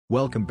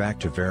Welcome back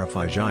to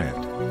Verify Giant,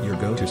 your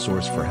go-to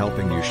source for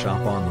helping you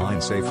shop online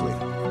safely.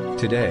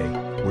 Today,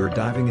 we're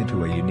diving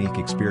into a unique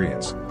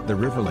experience, the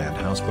Riverland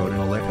House Boat in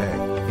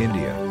Alleppey,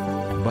 India.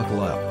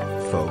 Buckle up,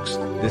 folks,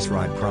 this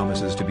ride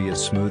promises to be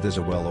as smooth as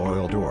a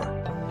well-oiled oar.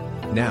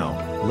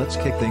 Now, let's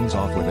kick things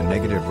off with a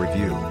negative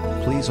review.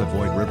 Please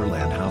avoid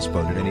Riverland House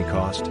Boat at any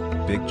cost,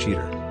 big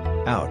cheater.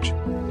 Ouch.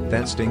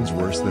 That stings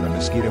worse than a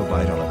mosquito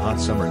bite on a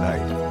hot summer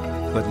night.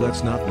 But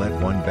let's not let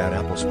one bad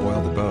apple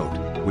spoil the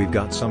boat. We've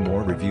got some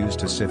more reviews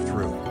to sift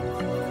through.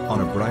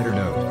 On a brighter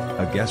note,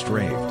 a guest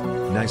raved,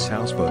 nice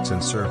houseboats in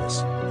service.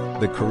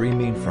 The curry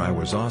mean fry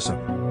was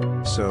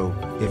awesome. So,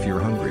 if you're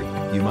hungry,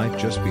 you might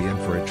just be in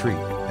for a treat,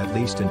 at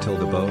least until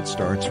the boat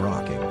starts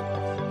rocking.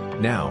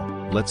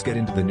 Now, let's get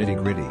into the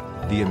nitty-gritty,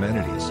 the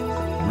amenities.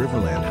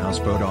 Riverland House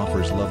Boat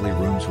offers lovely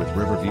rooms with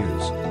river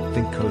views.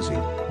 Think cozy,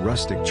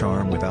 rustic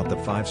charm without the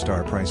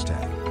 5-star price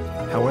tag.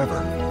 However,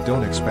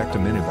 don't expect a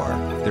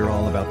minibar, they're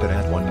all about that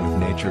at-one with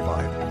nature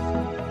vibe.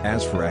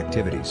 As for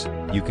activities,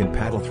 you can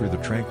paddle through the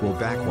tranquil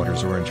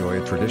backwaters or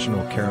enjoy a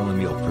traditional Kerala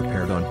meal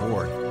prepared on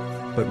board.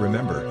 But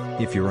remember,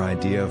 if your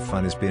idea of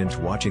fun is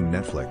binge-watching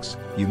Netflix,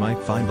 you might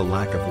find the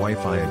lack of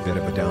Wi-Fi a bit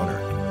of a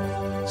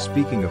downer.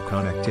 Speaking of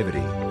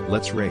connectivity,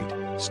 let's rate.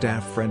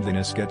 Staff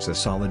friendliness gets a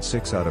solid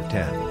 6 out of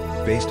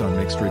 10, based on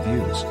mixed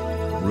reviews.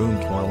 Room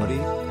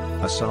quality?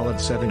 A solid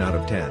 7 out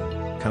of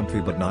 10,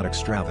 comfy but not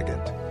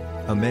extravagant.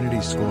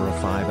 Amenities score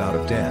a 5 out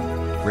of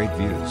 10, great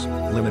views,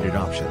 limited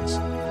options.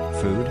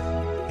 Food?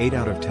 8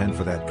 out of 10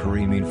 for that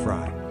curry mean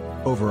fry.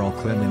 Overall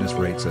cleanliness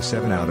rates a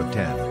 7 out of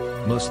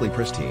 10, mostly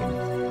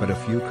pristine, but a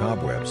few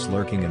cobwebs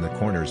lurking in the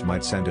corners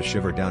might send a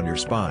shiver down your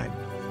spine.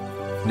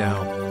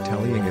 Now,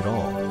 tallying it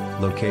all,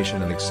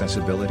 location and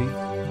accessibility?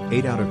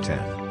 8 out of 10.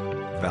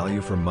 Value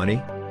for money?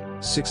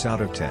 6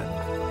 out of 10.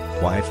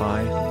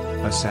 Wi-Fi?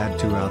 A sad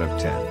 2 out of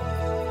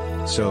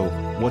 10. So,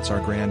 what's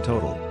our grand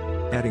total?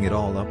 Adding it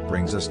all up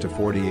brings us to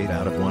 48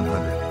 out of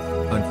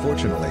 100.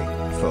 Unfortunately,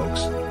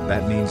 folks,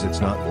 that means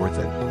it's not worth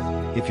it.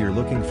 If you're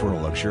looking for a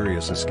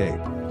luxurious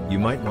escape, you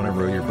might want to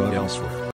row your boat elsewhere.